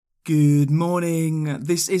Good morning.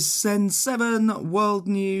 This is Sen7 World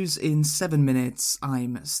News in 7 minutes.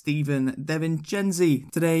 I'm Stephen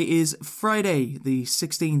Devincenzi. Today is Friday, the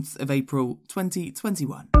 16th of April,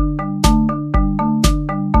 2021.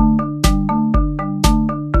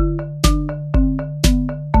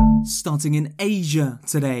 Starting in Asia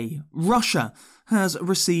today, Russia has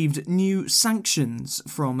received new sanctions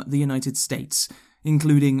from the United States,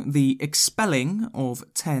 including the expelling of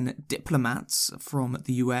 10 diplomats from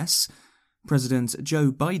the US. President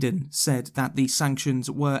Joe Biden said that the sanctions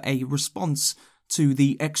were a response to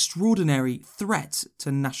the extraordinary threat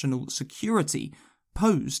to national security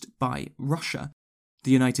posed by Russia.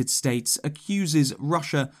 The United States accuses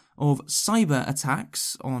Russia of cyber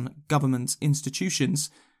attacks on government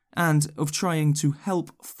institutions and of trying to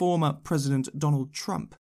help former President Donald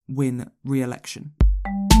Trump win re-election.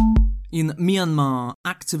 In Myanmar,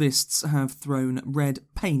 activists have thrown red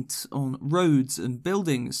paint on roads and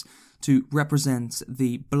buildings to represent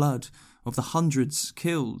the blood of the hundreds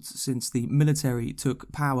killed since the military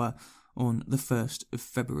took power on the 1st of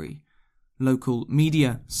February. Local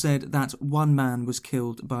media said that one man was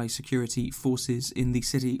killed by security forces in the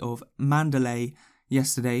city of Mandalay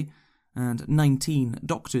yesterday, and 19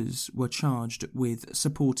 doctors were charged with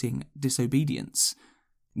supporting disobedience.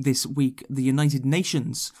 This week, the United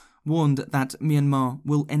Nations warned that Myanmar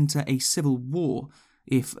will enter a civil war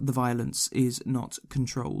if the violence is not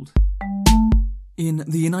controlled. In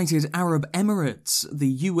the United Arab Emirates, the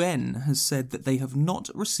UN has said that they have not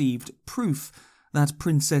received proof that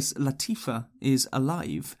Princess Latifa is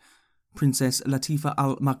alive. Princess Latifa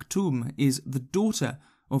Al Maktoum is the daughter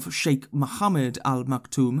of Sheikh Mohammed Al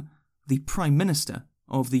Maktoum, the Prime Minister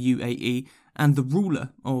of the UAE and the ruler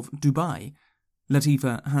of Dubai.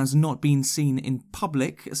 Latifa has not been seen in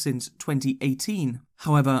public since 2018.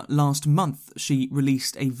 However, last month she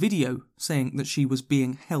released a video saying that she was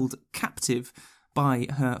being held captive by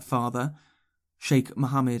her father. Sheikh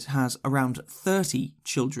Mohammed has around 30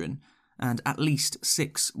 children and at least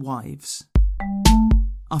 6 wives.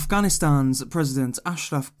 Afghanistan's President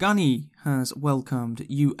Ashraf Ghani has welcomed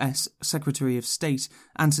US Secretary of State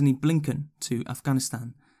Antony Blinken to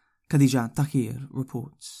Afghanistan. Khadija Tahir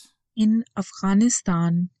reports. In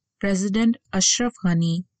Afghanistan, President Ashraf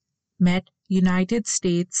Ghani met United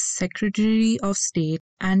States Secretary of State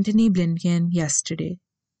Antony Blinken yesterday.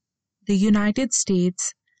 The United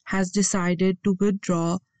States has decided to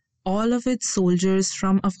withdraw all of its soldiers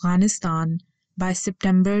from Afghanistan by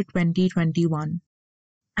September 2021.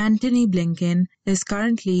 Antony Blinken is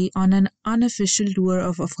currently on an unofficial tour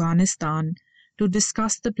of Afghanistan to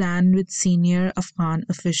discuss the plan with senior Afghan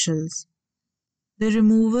officials. The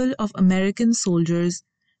removal of American soldiers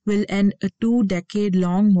will end a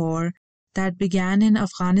 2-decade-long war that began in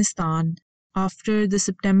Afghanistan after the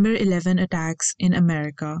September 11 attacks in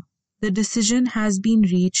America. The decision has been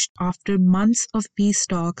reached after months of peace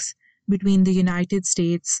talks between the United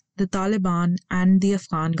States, the Taliban, and the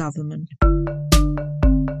Afghan government.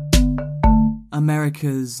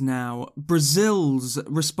 America's now. Brazil's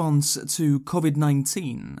response to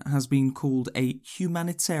COVID-19 has been called a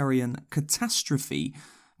humanitarian catastrophe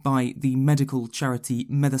by the medical charity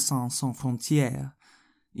Médecins Sans Frontières.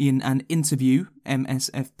 In an interview,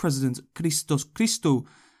 MSF President Christos Christou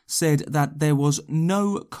said that there was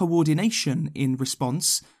no coordination in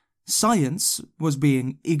response, science was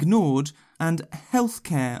being ignored, and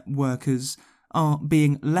healthcare workers are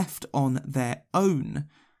being left on their own.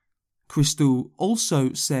 Christou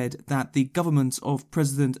also said that the government of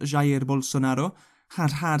President Jair Bolsonaro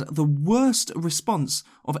had the worst response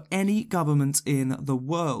of any government in the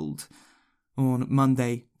world. On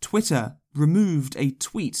Monday, Twitter removed a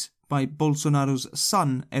tweet by Bolsonaro's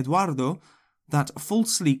son, Eduardo, that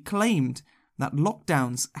falsely claimed that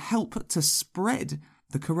lockdowns help to spread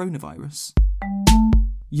the coronavirus.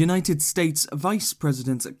 United States Vice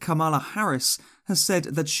President Kamala Harris has said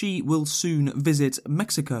that she will soon visit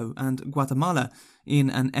Mexico and Guatemala in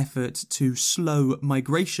an effort to slow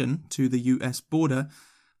migration to the US border.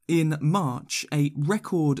 In March, a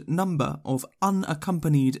record number of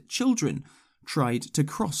unaccompanied children tried to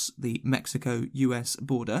cross the Mexico-US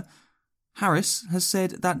border. Harris has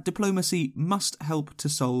said that diplomacy must help to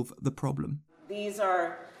solve the problem. These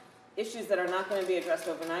are issues that are not going to be addressed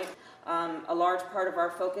overnight. A large part of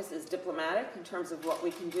our focus is diplomatic in terms of what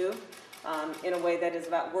we can do in a way that is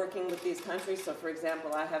about working with these countries. So, for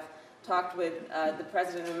example, I have talked with the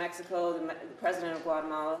President of Mexico, the President of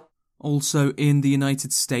Guatemala. Also in the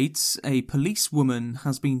United States, a policewoman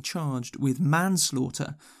has been charged with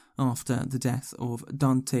manslaughter after the death of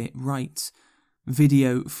Daunte Wright.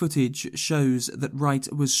 Video footage shows that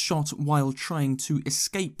Wright was shot while trying to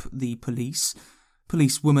escape the police.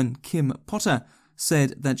 Policewoman Kim Potter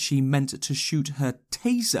said that she meant to shoot her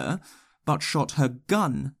taser but shot her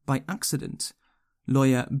gun by accident.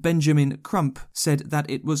 Lawyer Benjamin Crump said that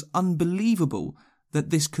it was unbelievable that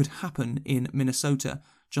this could happen in Minnesota,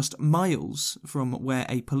 just miles from where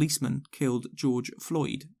a policeman killed George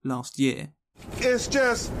Floyd last year. It's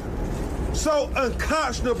just so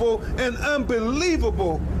unconscionable and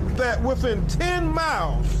unbelievable that within 10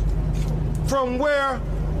 miles from where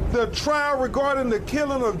the trial regarding the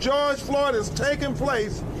killing of George Floyd is taking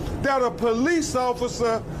place, that a police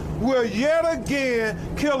officer will yet again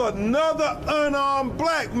kill another unarmed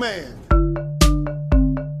black man.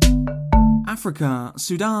 Africa,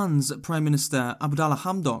 Sudan's Prime Minister Abdallah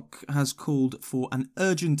Hamdok has called for an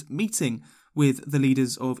urgent meeting with the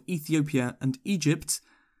leaders of Ethiopia and Egypt.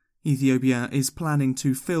 Ethiopia is planning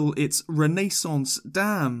to fill its Renaissance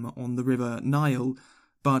Dam on the River Nile,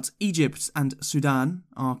 but Egypt and Sudan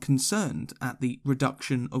are concerned at the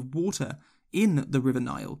reduction of water in the River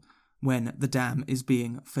Nile when the dam is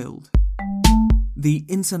being filled. The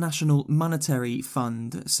International Monetary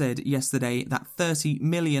Fund said yesterday that 30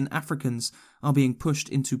 million Africans are being pushed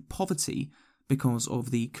into poverty because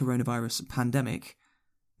of the coronavirus pandemic.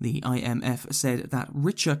 The IMF said that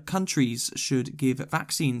richer countries should give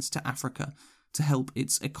vaccines to Africa to help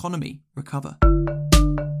its economy recover.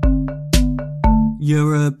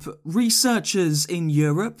 Europe. Researchers in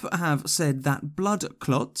Europe have said that blood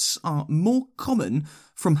clots are more common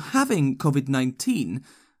from having COVID-19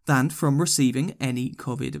 than from receiving any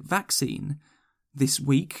COVID vaccine. This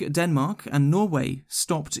week, Denmark and Norway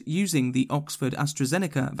stopped using the Oxford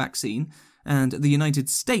AstraZeneca vaccine, and the United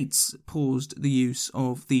States paused the use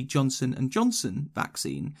of the Johnson & Johnson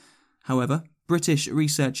vaccine. However, British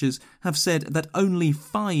researchers have said that only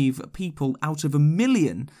 5 people out of 1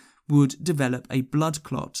 million would develop a blood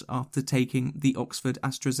clot after taking the Oxford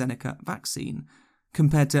AstraZeneca vaccine,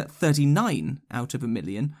 compared to 39 out of 1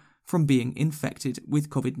 million from being infected with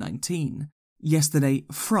COVID-19. Yesterday,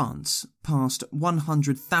 France passed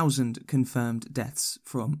 100,000 confirmed deaths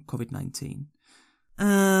from COVID-19.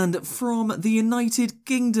 And from the United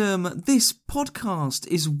Kingdom, this podcast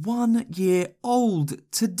is 1 year old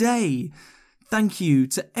today. Thank you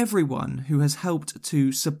to everyone who has helped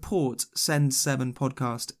to support Send 7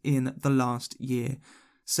 podcast in the last year.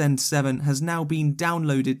 Send 7 has now been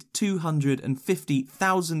downloaded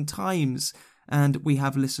 250,000 times, and we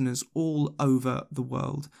have listeners all over the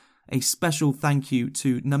world. A special thank you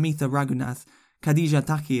to Namitha Raghunath, Khadija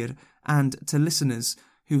Takir, and to listeners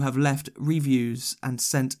who have left reviews and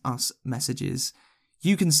sent us messages.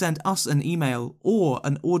 You can send us an email or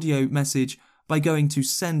an audio message by going to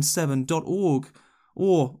send7.org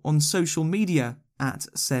or on social media at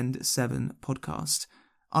Send7podcast.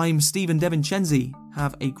 I'm Stephen DeVincenzi.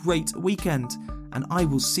 Have a great weekend, and I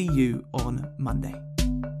will see you on Monday.